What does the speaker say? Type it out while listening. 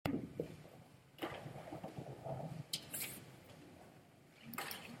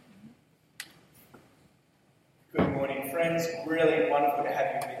friends. Really wonderful to have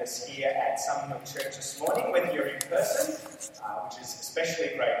you with us here at Summerhill Church this morning, whether you're in person, which is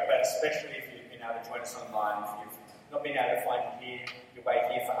especially great, but especially if you've been able to join us online, if you've not been able to find your way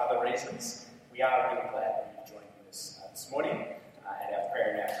here for other reasons. We are really glad that you've joined us this morning, and our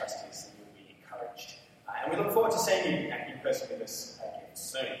prayer and our trust is that you'll be encouraged. And we look forward to seeing you in person with us again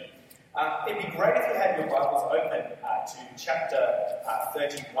soon. It'd be great if you had your Bibles open to chapter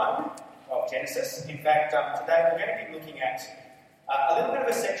 31 of Genesis. In fact, today we're going to be looking at a little bit of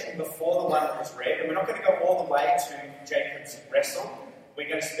a section before the one that was read, and we're not going to go all the way to Jacob's wrestle. We're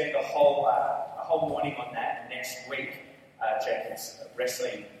going to spend a whole morning on that next week, Jacob's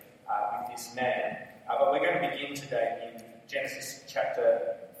wrestling with this man. But we're going to begin today in Genesis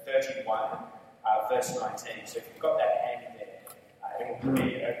chapter 31, verse 19. So if you've got that handy there, it will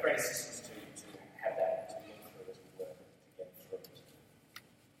be a great assistance to have that to look through as we work to get through it.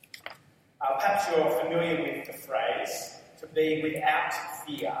 Perhaps you're familiar with the phrase, to be without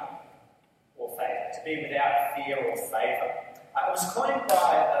fear or favour. To be without fear or favour. It was coined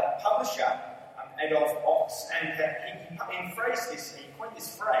by a publisher, Adolf Ox, and he coined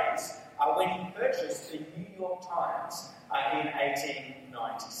this phrase when he purchased the New York Times in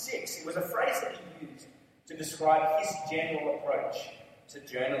 1896. It was a phrase that he used to describe his general approach to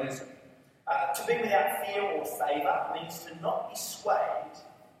journalism. To be without fear or favour means to not be swayed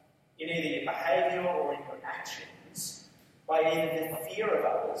in either your behaviour or in your actions by either the fear of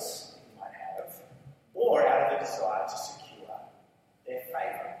others you might have or out of a desire to secure their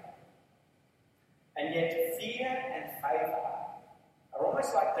favour. And yet fear and favour are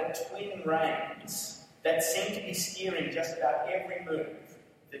almost like the twin reins that seem to be steering just about every move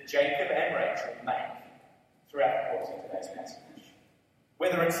that Jacob and Rachel make throughout the course of today's passage.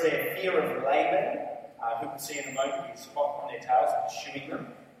 Whether it's their fear of Laban, who we'll see in a moment, who's hot on their tails pursuing them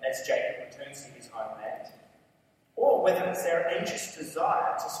as Jacob returns to his homeland, or whether it's their anxious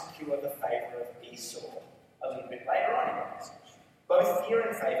desire to secure the favour of Esau a little bit later on in the passage. Both fear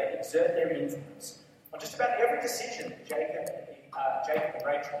and favour exert their influence on just about every decision that Jacob and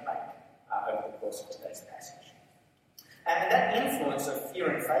Rachel make over the course of today's passage. And that influence of fear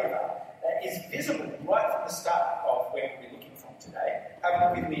and favour is visible right from the start of where we'll be looking from today. Have a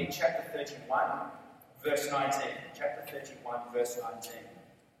look with me at chapter 31, verse 19. Chapter 31, verse 19.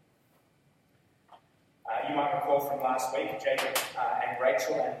 You might recall from last week, Jacob and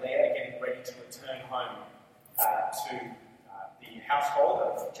Rachel and Leah are getting ready to return home to the household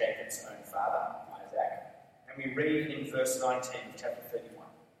of Jacob's own father, Isaac. And we read in verse 19 of chapter 31.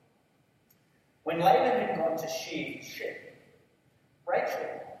 When Laban had gone to shear his sheep,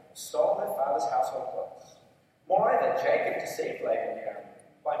 Rachel stole her father's household clothes. Moreover, Jacob deceived Laban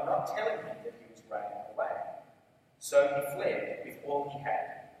by not telling him that he was running away. So he fled with all he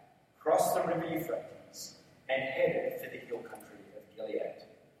had, crossed the river Euphrates, and headed for the hill country of Gilead.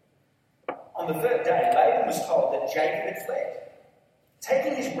 On the third day, Laban was told that Jacob had fled.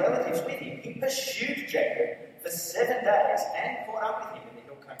 Taking his relatives with him, he pursued Jacob for 7 days and caught up with him in the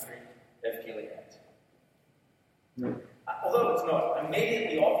hill country of Gilead. Although it's not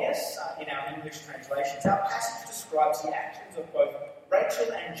immediately obvious in our English translations, our passage describes the actions of both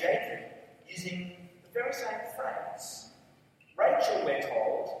Rachel and Jacob using the very same phrase. Rachel, we're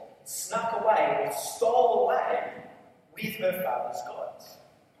told, snuck away or stole away with her father's gods.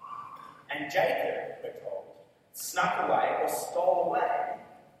 And Jacob, we're told, snuck away or stole away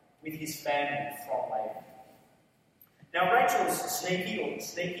with his family from Laban. Now, Rachel's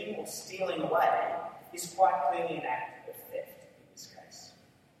sneaking or stealing away is quite clearly an act of theft in this case.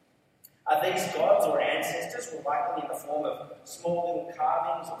 These gods or ancestors were likely in the form of small little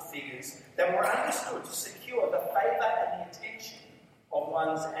carvings or figures that were understood to secure the favour and the attention of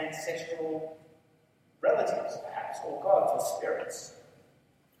one's ancestral relatives, perhaps, or gods or spirits.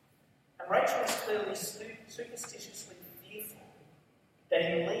 And Rachel is clearly superstitiously fearful that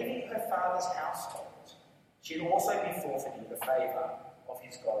in leaving her father's household, she'd also be forfeiting the favour of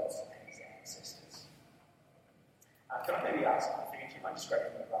his gods and his ancestors. Can I maybe ask, I figured you might just grab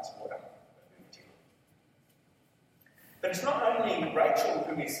a glass of water. But it's not only Rachel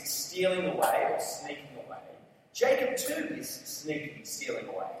who is stealing away or sneaking away. Jacob too is sneaking, stealing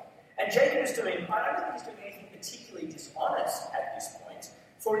away. And Jacob is doing, I don't think he's doing anything particularly dishonest at this point,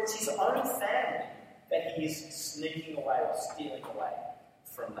 for it's his own family that he is sneaking away or stealing away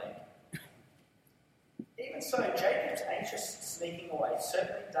from Laban. Even so, Jacob's anxious sneaking away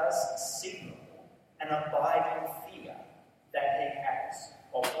certainly does signal an abiding fear that he has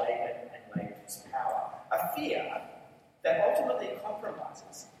of Laban and Laban's power. A fear that ultimately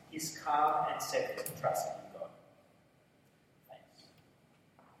compromises his calm and settled trust in God. Thanks.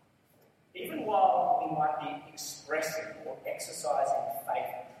 Even while we might be expressing expressing or exercising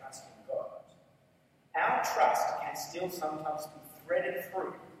faith and trust in God, our trust can still sometimes be threaded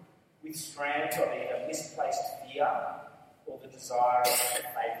through with strands of either misplaced fear or the desire of the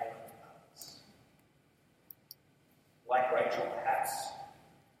favour of others. Like Rachel, perhaps,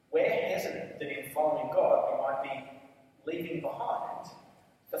 we're hesitant that in following God we might be leaving behind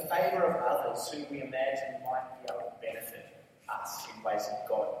the favour of others who we imagine might be able to benefit us in ways that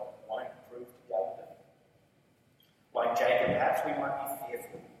God won't prove to be able to. Like Jacob, perhaps we might be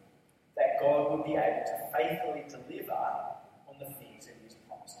fearful that God would be able to faithfully deliver on the things that He's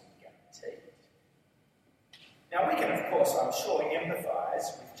promised and guaranteed. Now we can, of course, I'm sure,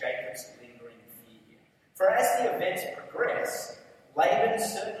 empathise with Jacob's lingering fear. For as the events progress, Laban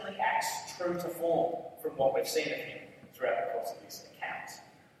certainly acts true to form from what we've seen of him throughout the course of this account.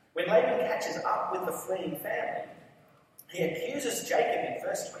 When Laban catches up with the fleeing family, he accuses Jacob in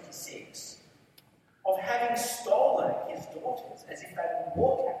verse 26 of having stolen his daughters as if they were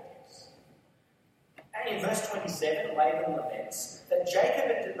war captives. And in verse 27, Laban laments that Jacob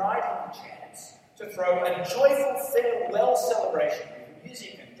had denied him the chance to throw a joyful farewell celebration with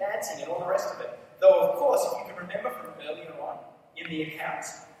music and dancing and all the rest of it. Though, of course, if you can remember from earlier on in the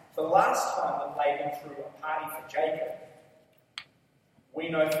accounts, the last time that Laban threw a party for Jacob, we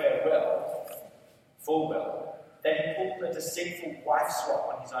know full well, that he pulled a deceitful wife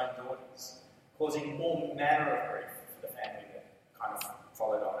swap on his own daughters, causing all manner of grief for the family that kind of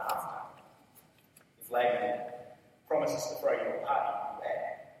followed on after. If Laban promises to throw you a party,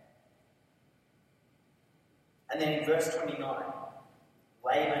 beware. And then in verse 29,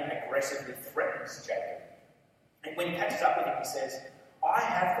 Laban aggressively threatens Jacob. And when he catches up with him, he says, I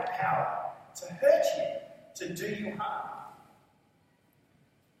have the power to hurt you, to do you harm.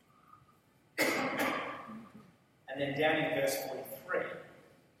 And then down in verse 43,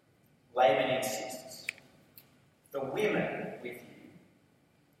 Laban insists, the women with you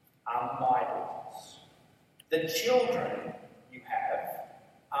are my daughters. The children you have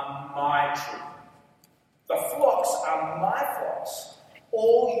are my children. The flocks are my flocks.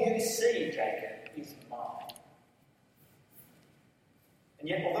 All you see, Jacob, is mine. And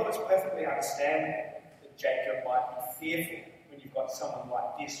yet, although it's perfectly understandable that Jacob might be fearful when you've got someone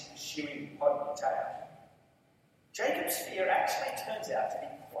like this pursuing you, holding your tail, Jacob's fear actually turns out to be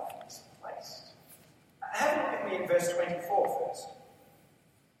quite misplaced. Have a look with me at verse 24 first.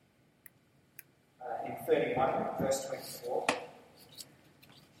 In 31, verse 24,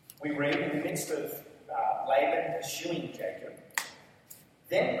 we read, in the midst of Laban pursuing Jacob,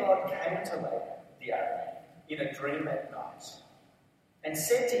 then God came to Laban, the Aramean, in a dream at night, and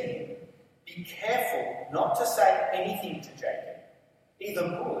said to him, be careful not to say anything to Jacob, either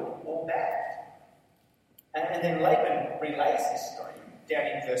good or bad. And then Laban relays this story down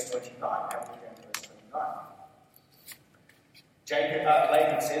in verse 29. Now we're down to verse 29.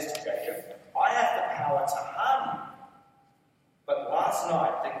 Laban says to Jacob, I have the power to harm you. But last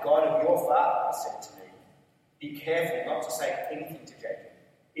night the God of your father said to me, be careful not to say anything to Jacob,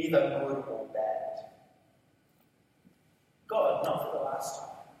 either good or bad. God, not for the last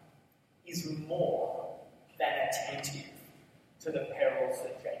time, is more than attentive to the perils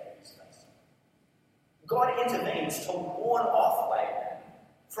that Jacob is facing. God intervenes to warn off Laban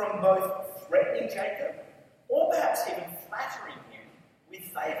from both threatening Jacob or perhaps even flattering him with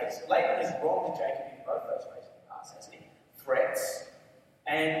favours. Laban has wronged Jacob in both those ways in the past, hasn't he? Threats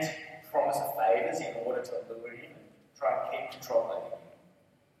and promise of favours in order to lure him and try and keep control over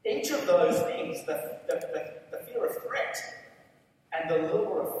him. Each of those things, the fear of threat and the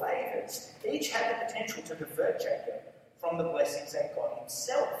lure of favours, each had the potential to divert Jacob from the blessings that God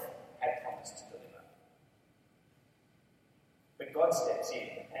himself had promised to deliver. But God steps in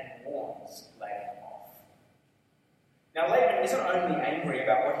and warns Laban off. Now, Laban isn't only angry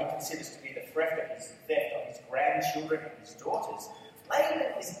about what he considers to be the theft of his grandchildren and his daughters.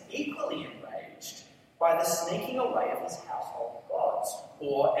 Laban is equally enraged by the sneaking away of his household gods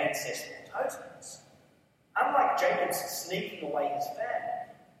or ancestral totems. Unlike Jacob's sneaking away his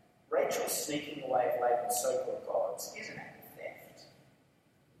family, Rachel's sneaking away of Laban's so-called gods is an act of theft.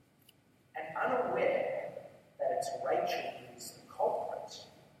 And unaware that it's Rachel who is the culprit,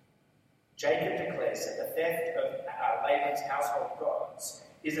 Jacob declares that the theft of Laban's household gods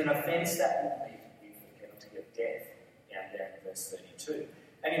is an offence that will lead with the penalty of death, down there in verse 32.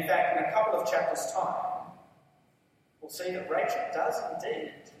 And in fact, in a couple of chapters' time, we'll see that Rachel does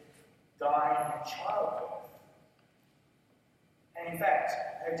indeed die in childbirth. And in fact,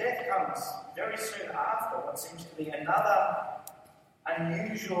 her death comes very soon after what seems to be another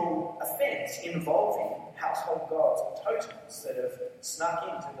unusual offence involving household gods or totems that have snuck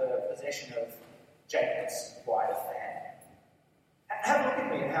into the possession of Jacob's wider family. Have a look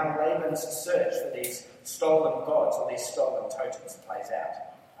at me at how Laban's search for these stolen gods or these stolen totems plays out.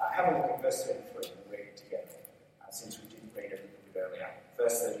 Have a look at verse 33 and read it together, since we didn't read it a little bit earlier.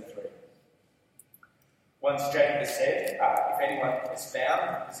 Verse 33. Once Jacob has said, if anyone is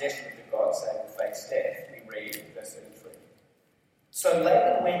found in possession of the gods, they will face death. We read verse 33. So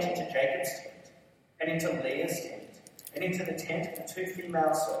Laban went into Jacob's tent, and into Leah's tent, and into the tent of the 2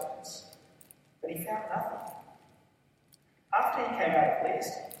 female servants, but he found nothing. After he came out of Leah's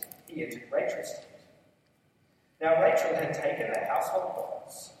tent, he entered Rachel's tent. Now Rachel had taken the household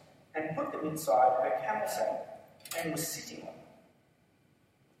gods and put them inside her camel saddle, and was sitting on them.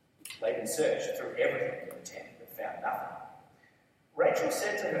 Laban searched through everything in the tent, but found nothing. Rachel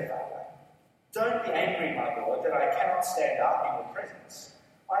said to her father, "Don't be angry, my lord, that I cannot stand up in your presence.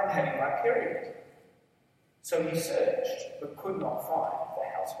 I am having my period." So he searched, but could not find the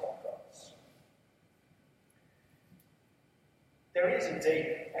household gods. There is a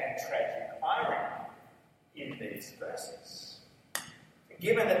deep and tragic irony in these verses.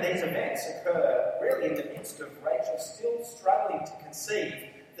 Given that these events occur really in the midst of Rachel still struggling to conceive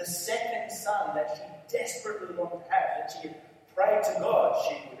the second son that she desperately longed to have, that she had prayed to God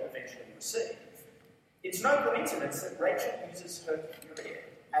she would eventually receive. It's no coincidence that Rachel uses her period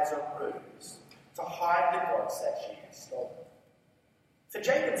as a ruse to hide the gods that she has stolen. For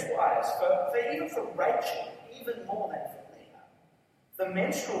Jacob's wives, even for Rachel, even more than for Leah, the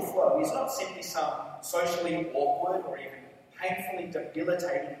menstrual flow is not simply some socially awkward or even painfully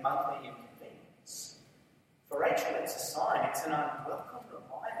debilitating monthly inconvenience. For Rachel, it's a sign, it's an unwelcome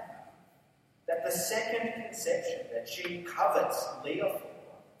reminder that the second conception that she covets Leah for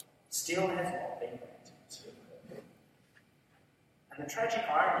still has not been granted to her. And the tragic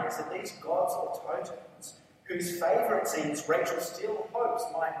irony is that these gods or totems, whose favour it seems Rachel still hopes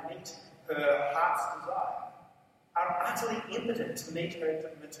might meet her heart's desire, are utterly impotent to meet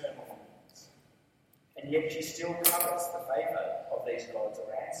her maternal needs. And yet she still covets the favour of these gods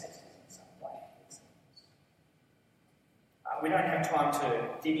or ancestors in some way. We don't have time to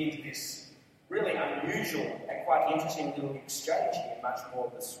dig into this really unusual and quite interesting little exchange here much more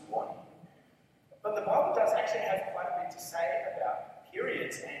this morning. But the Bible does actually have quite a bit to say about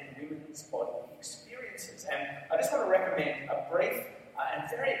periods and women's bodily experiences. And I just want to recommend a brief and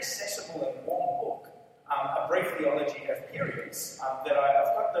very accessible and warm book, A Brief Theology of Periods, that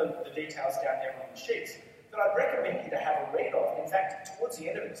I've got the details down there on the sheets, that I'd recommend you to have a read of. In fact, towards the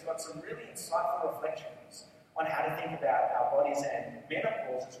end of it, it's got some really insightful reflections on how to think about our bodies and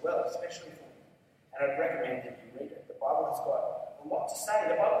menopause as well, especially for women. And I'd recommend that you read it. The Bible has got a lot to say.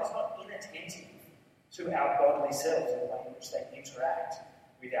 The Bible is not inattentive to our bodily selves and the way in which they interact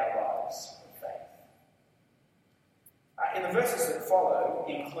with our lives of faith. In the verses that follow,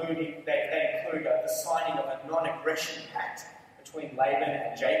 they include the signing of a non-aggression pact between Laban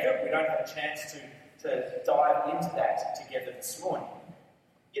and Jacob. We don't have a chance to dive into that together this morning.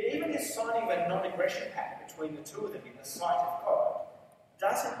 Yet even this signing of a non-aggression pact between the two of them in the sight of God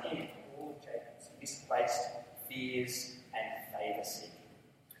doesn't end all of Jacob's misplaced fears and favour seeking.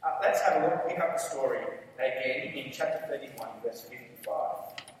 Let's have a look, pick up the story again in chapter 31, verse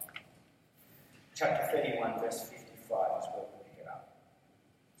 55. Chapter 31, verse 55 is where we'll pick it up.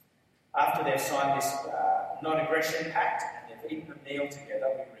 After they've signed this non-aggression pact and they've eaten a meal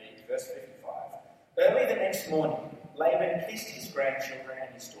together, we read verse 55. Early the next morning, Laban kissed his grandchildren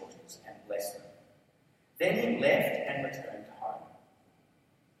and his daughters and blessed them. Then he left and returned home.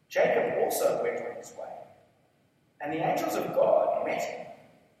 Jacob also went on his way, and the angels of God met him.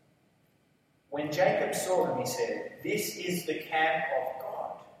 When Jacob saw them, he said, "This is the camp of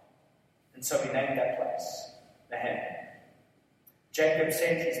God." And so he named that place Mahanaim. Jacob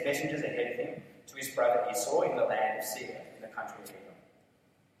sent his messengers ahead of him to his brother Esau in the land of Seir, in the country of Edom.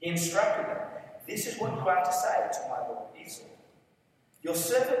 He instructed them, "This is what you are to say to my lord Esau. Your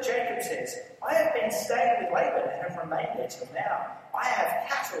servant Jacob says, I have been staying with Laban and have remained there till now. I have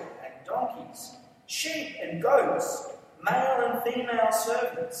cattle and donkeys, sheep and goats, male and female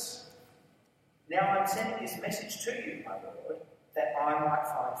servants. Now I'm sending this message to you, my lord, that I might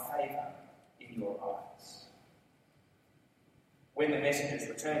find favour in your eyes." When the messengers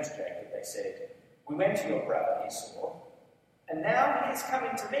returned to Jacob, they said, "We went to your brother Esau, and now he is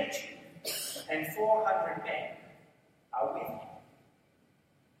coming to meet you, and 400 men are with him."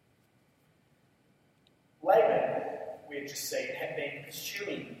 Laban, we had just seen, had been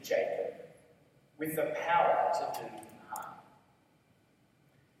pursuing Jacob with the power to do him harm.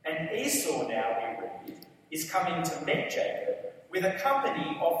 And Esau, now we read, is coming to meet Jacob with a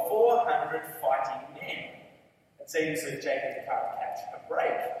company of 400 fighting men. It seems that Jacob can't catch a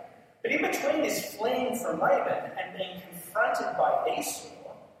break. But in between this fleeing from Laban and being confronted by Esau,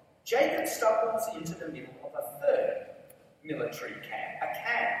 Jacob stumbles into the middle of a third military camp, a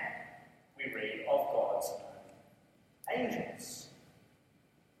camp, we read, of God's own angels.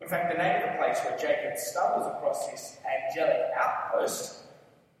 In fact, the name of the place where Jacob stumbles across this angelic outpost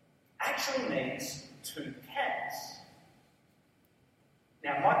actually means two camps.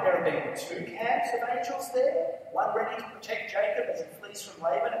 Now, might there have been two camps of angels there? One ready to protect Jacob as he flees from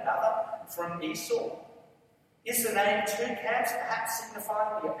Laban, another from Esau? Is the name two camps perhaps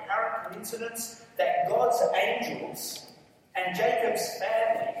signifying the apparent coincidence that God's angels and Jacob's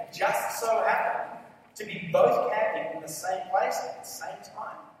family just so happen to be both camping in the same place at the same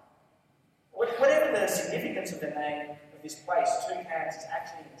time? Whatever the significance of the name of this place, two camps, is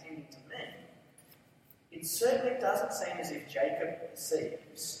actually intending to mean, it certainly doesn't seem as if Jacob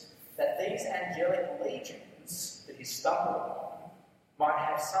perceives that these angelic legions that he stumbled upon might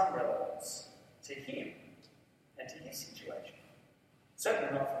have some relevance to him and to his situation.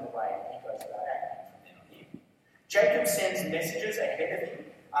 Certainly not from the way he goes about acting from then on in. Jacob sends messengers ahead of him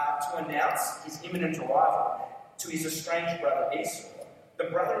to announce his imminent arrival to his estranged brother Esau, the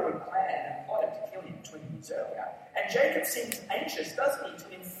brother who had planned and plotted to kill him 20 years earlier. And Jacob seems anxious, doesn't he,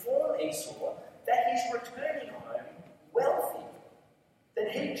 to inform Esau that he's returning home wealthy.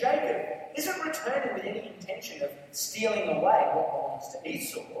 That he, Jacob, isn't returning with any intention of stealing away what belongs to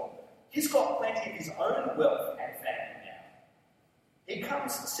Esau. He's got plenty of his own wealth and family now. He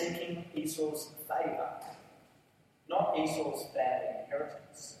comes seeking Esau's favour, not Esau's family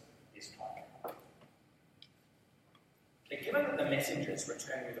inheritance this time. But given that the messengers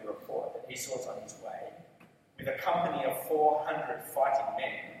return with a report that Esau's on his way, with a company of 400 fighting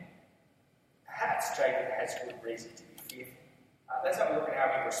men, perhaps Jacob has good reason to be fearful. Let's have a look at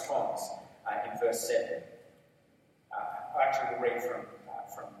how he responds in verse 7. Actually, we'll read from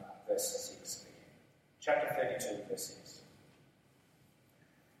verse 6 again. Chapter 32, verse 6.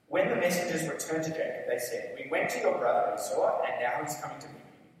 When the messengers returned to Jacob, they said, "We went to your brother Esau, and now he's coming to meet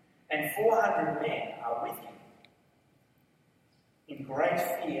you, and 400 men are with him." In great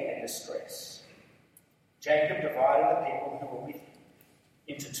fear and distress, Jacob divided the people who were with him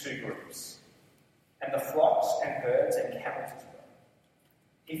into two groups, and the flocks and herds and camels as well.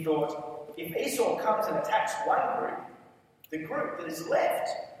 He thought, if Esau comes and attacks one group, the group that is left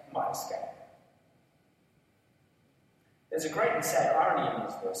might escape. There's a great and sad irony in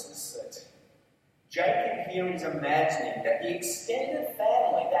these verses that Jacob here is imagining that the extended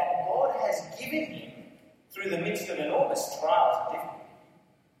family that God has given him through the midst of enormous trials and difficulty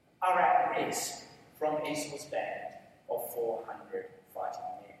are at risk from Esau's band of 400 fighting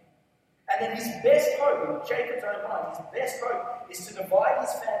men. And then his best hope, in Jacob's own mind, his best hope is to divide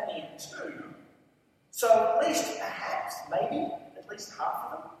his family in two, so at least, perhaps, maybe, at least half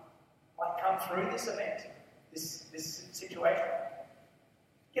of them might come through this event, this situation.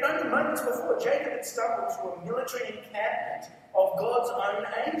 Yet only moments before, Jacob had stumbled through a military encampment of God's own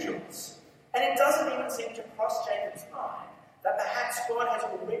angels. And it doesn't even seem to cross Jacob's mind that perhaps God has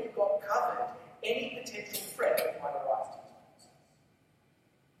already got covered any potential threat that might arise to his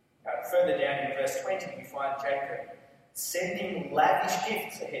purposes. Further down in verse 20, we find Jacob sending lavish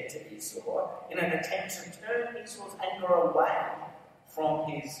gifts ahead to Esau in an attempt to turn Esau's anger away from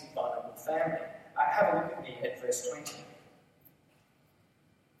his vulnerable family. Have a look at me at verse 20.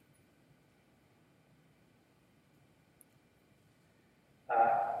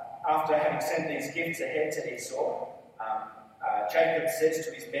 After having sent these gifts ahead to Esau, Jacob says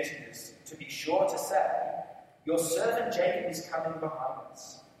to his messengers to be sure to say, "Your servant Jacob is coming behind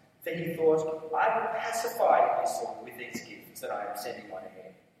us." For he thought, "I will pacify Esau with these gifts that I am sending on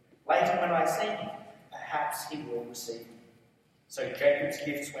ahead. Later when I see him, perhaps he will receive them." So Jacob's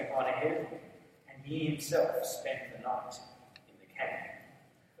gifts went on ahead of him, and he himself spent the night in the camp.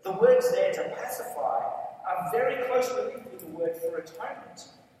 The words there to pacify are very closely linked with the word for atonement,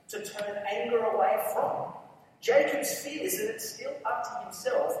 to turn anger away from. Jacob's fears that it's still up to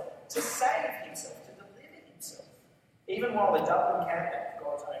himself to save himself, to deliver himself, even while the double encampment of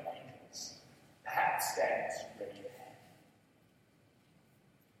God's own angels perhaps stands ready to hand.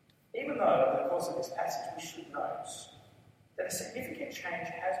 Even though over the course of this passage we should note that a significant change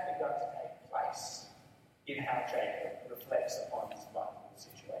has begun to take place in how Jacob reflects upon his vulnerable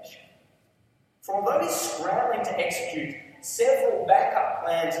situation. For although he's scrambling to execute several backup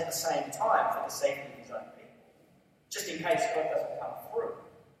plans at the same time for the safety of his own people, just in case God doesn't come through,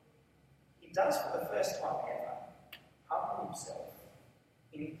 he does for the first time ever humble himself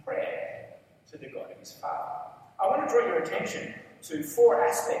in prayer to the God of his father. I want to draw your attention to four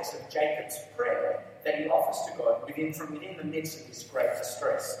aspects of Jacob's prayer that he offers to God from within the midst of this great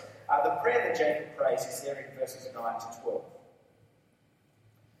distress. The prayer that Jacob prays is there in verses 9 to 12.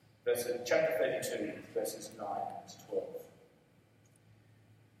 Chapter 32, verses 9 to 12.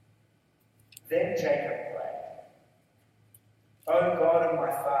 Then Jacob prayed, O God of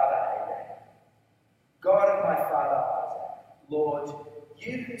my father Abraham, God of my father Isaac, Lord,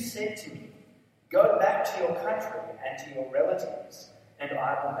 you who said to me, go back to your country and to your relatives, and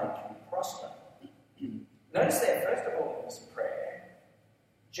I will make you prosper. Notice there, first of all, in this prayer,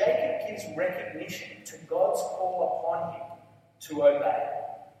 Jacob gives recognition to God's call upon him to obey.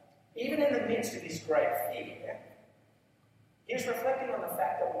 Even in the midst of his great fear, he is reflecting on the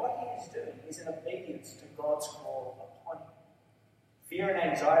fact that what he is doing is in obedience to God's call upon him. Fear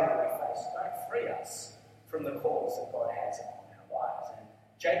and anxiety that we face don't free us from the calls that God has upon our lives. And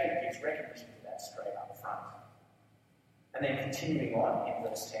Jacob gives recognition to that straight up front. And then continuing on in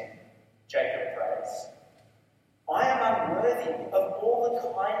verse 10, Jacob prays, I am unworthy of all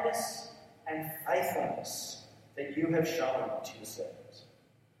the kindness and faithfulness that you have shown to your servant.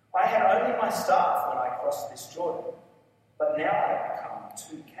 I had only my staff when I crossed this Jordan, but now I have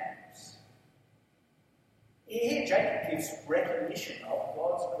become 2 camels. Here Jacob gives recognition of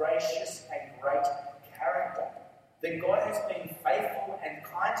God's gracious and great character, that God has been faithful and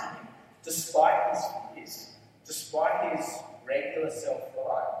kind to him despite his fears, despite his regular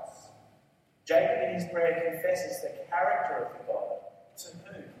self-reliance. Jacob in his prayer confesses the character of the God to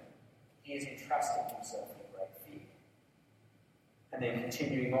whom he is entrusting himself in great fear. And then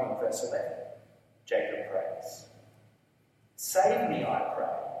continuing on, verse 11, Jacob prays, Save me, I pray,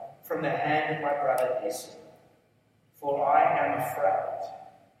 from the hand of my brother Esau, for I am afraid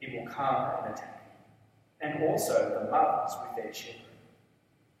he will come and attack me, and also the mothers with their children.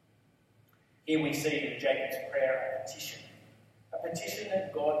 Here we see in Jacob's prayer a petition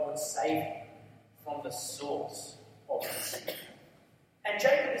that God would save him from the source of the sin. And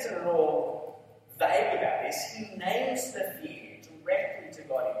Jacob isn't at all vague about this. He names the fear directly to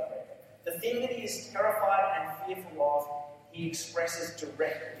God in prayer. The thing that he is terrified and fearful of, he expresses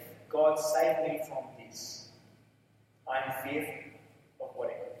directly. God, save me from this. I am fearful of what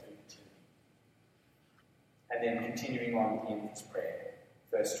it could do to me. And then continuing on in his prayer,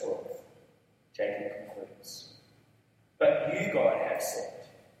 verse 12, Jacob concludes, But you, God, have said,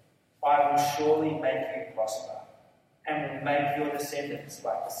 I will surely make you prosper, and will make your descendants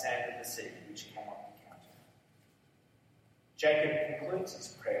like the sand of the sea, which cannot be counted. Jacob concludes his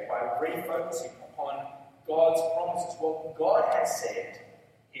prayer by refocusing upon God's promises, what God has said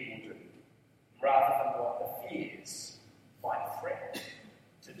he will do, rather than what the fears might threaten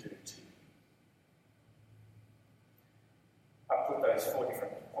to do to you. I've put those 4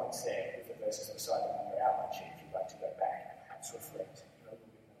 different points there with the verses beside them on your outline sheet if you'd like to go back and perhaps reflect in a little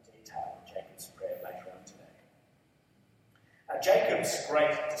bit more detail on Jacob's prayer later on today. Jacob's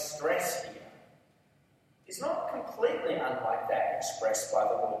great distress here is not completely unlike that expressed by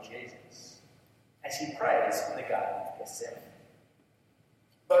the Lord Jesus as he prays in the Garden of Gethsemane.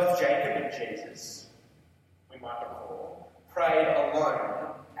 Both Jacob and Jesus, we might recall, prayed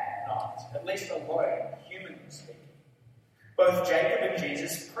alone at night, at least alone, humanly speaking. Both Jacob and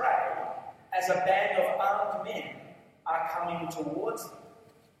Jesus pray as a band of armed men are coming towards them,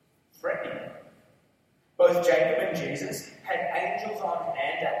 threatening them. Both Jacob and Jesus had angels on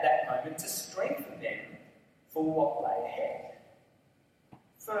hand at that moment to strengthen them for what lay ahead.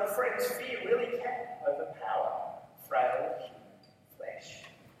 For friends, fear really can overpower frail human flesh.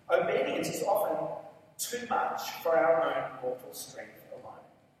 Obedience is often too much for our own mortal strength alone.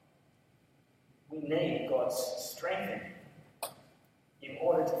 We need God's strengthening in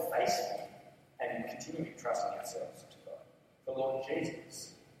order to face Him and continue trusting ourselves to God, the Lord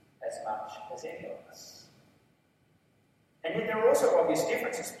Jesus, as much as any of us. And yet there are also obvious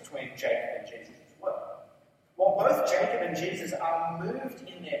differences between Jacob and Jesus as well. While both Jacob and Jesus are moved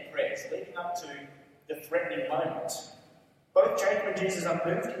in their prayers leading up to the threatening moment, both Jacob and Jesus are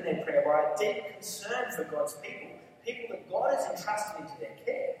moved in their prayer by a deep concern for God's people that God has entrusted into their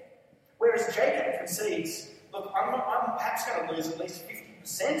care. Whereas Jacob concedes, look, I'm perhaps going to lose at least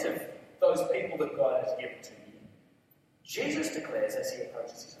 50% of those people that God has given to me. Jesus declares as he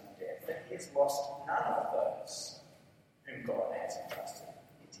approaches his own death that he has lost none of those whom God has entrusted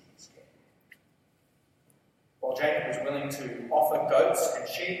into his care. While Jacob is willing to offer goats and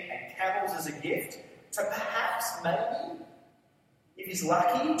sheep and camels as a gift to perhaps, maybe, if he's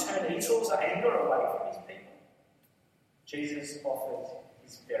lucky, turn Esau's anger away from his people, Jesus offers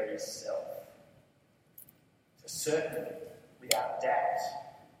his very self to certainly, without doubt,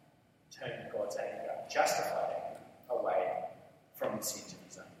 turn God's anger, justified anger, away from the sins of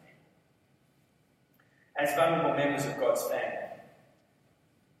his own people. As vulnerable members of God's family,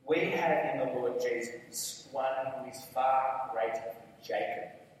 We have in the Lord Jesus one who is far greater than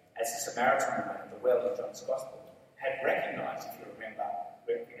Jacob, as the Samaritan woman at the well in John's Gospel had recognised, if you remember,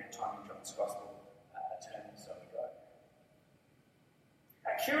 in our time in John's Gospel a term or so ago.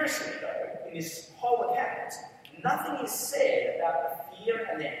 Curiously, though, in this whole account, nothing is said about the fear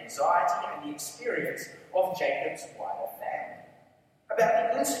and the anxiety and the experience of Jacob's wider family,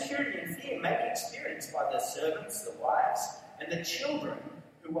 about the insecurity and fear maybe experienced by the servants, the wives, and the children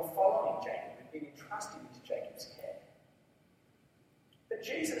who were following Jacob and being entrusted into Jacob's care. But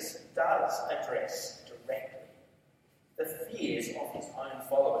Jesus does address directly the fears of his own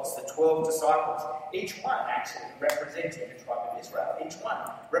followers, the 12 disciples, each one actually representing the tribe of Israel, each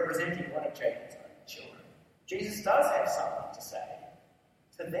one representing one of Jacob's own children. Jesus does have something to say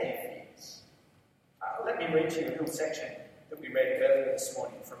to their fears. Let me read to you a little section that we read earlier this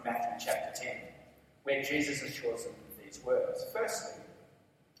morning from Matthew chapter 10, where Jesus assures them of these words. Firstly,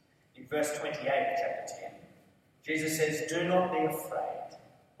 in verse 28 of chapter 10, Jesus says, "Do not be afraid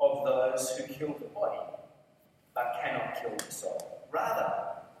of those who kill the body, but cannot kill the soul.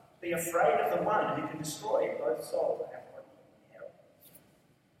 Rather, be afraid of the one who can destroy both soul and body in hell."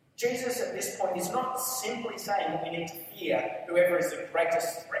 Jesus at this point is not simply saying that we need to fear whoever is the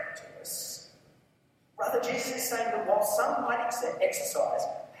greatest threat to us. Rather, Jesus is saying that while some might exercise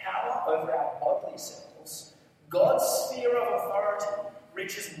power over our bodily selves, God's sphere of authority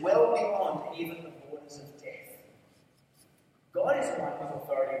reaches well beyond even the borders of death. God is the one whose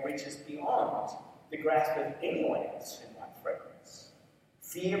authority reaches beyond the grasp of anyone else who might threaten us.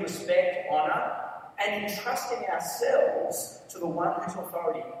 Fear, respect, honour, and entrusting ourselves to the one whose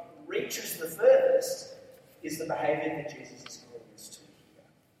authority reaches the furthest is the behaviour that Jesus is calling us to here.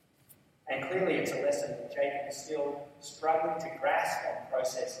 And clearly it's a lesson that Jacob is still struggling to grasp and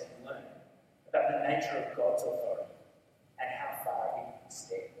process and learn about the nature of God's authority and how far he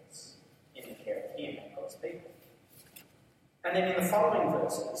extends in the care of him and God's people. And then in the following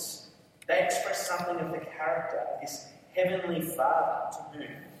verses, they express something of the character of this heavenly Father to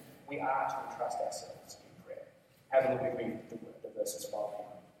whom we are to entrust ourselves in prayer. Have a look at the verses following,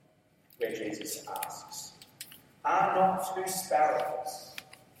 where Jesus asks, "Are not 2 sparrows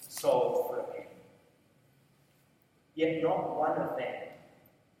sold for a penny? Yet not one of them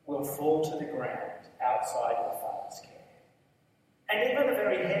will fall to the ground outside your Father's care. And even the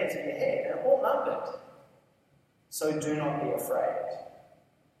very hairs of your head are all numbered. So do not be afraid.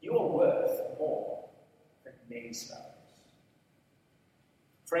 You are worth more than many sparrows."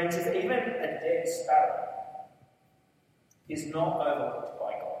 Friends, if even a dead sparrow is not overlooked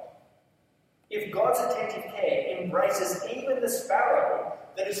by God, if God's attentive care embraces even the sparrow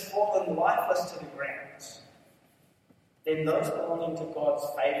that has fallen lifeless to the ground, then those belonging to God's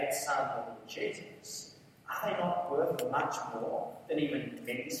favoured Son, the Lord Jesus, are they not worth much more than even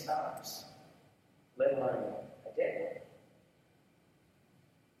many sparrows, let alone a dead one?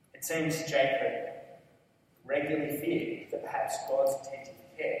 It seems Jacob regularly feared that perhaps God's attentive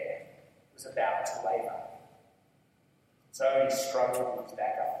care was about to waver. So he struggled with his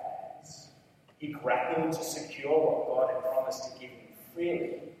backup plans. He grappled to secure what God had promised to give him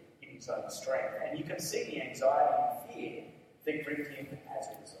freely in his own strength. And you can see the anxiety and fear that gripped him as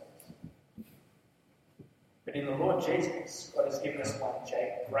a result. But in the Lord Jesus, God has given us one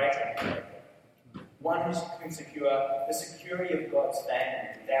greater than Jacob. One who can secure the security of God's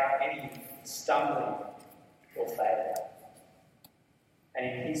family without any stumbling or failure. And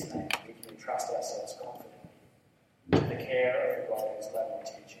in his name, we can entrust ourselves confidently to the care of the God whose loving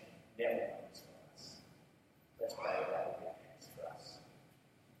attention never fails for us. Let's pray about it with hands for us.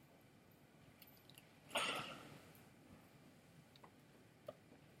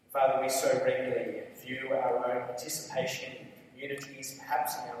 Father, we so regularly view our own participation in communities,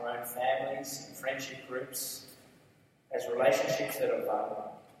 perhaps in our own families, in friendship groups, as relationships that are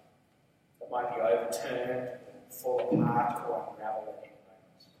vulnerable, that might be overturned, fall apart, or unravel at any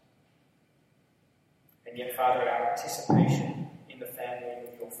moment. And yet, Father, our participation in the family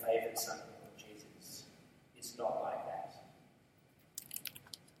of your favoured Son, Lord Jesus, is not like that.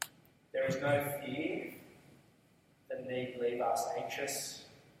 There is no fear that need leave us anxious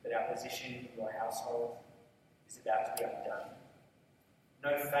that our position in your household is about to be undone.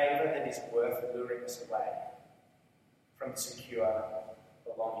 No favour that is worth luring us away from secure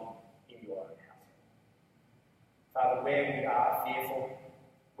belonging in your own household. Father, where we are fearful,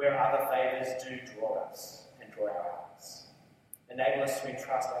 where other favours do draw us and draw our hearts, enable us to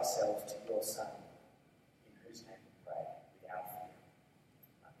entrust ourselves to your Son,